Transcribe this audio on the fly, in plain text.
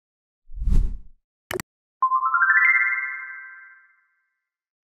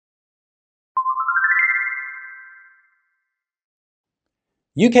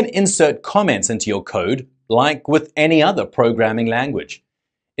You can insert comments into your code like with any other programming language.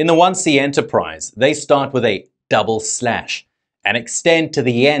 In the 1C Enterprise, they start with a double slash and extend to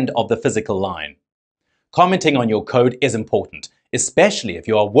the end of the physical line. Commenting on your code is important, especially if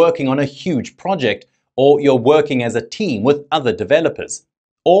you are working on a huge project or you're working as a team with other developers,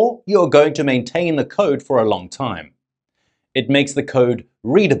 or you're going to maintain the code for a long time. It makes the code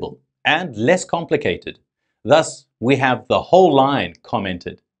readable and less complicated. Thus, we have the whole line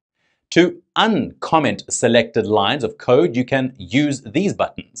commented. To uncomment selected lines of code, you can use these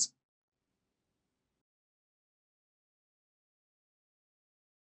buttons.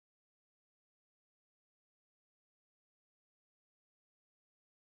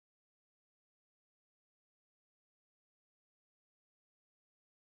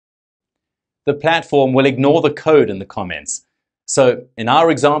 The platform will ignore the code in the comments. So in our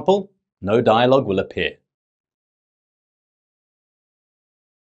example, no dialog will appear.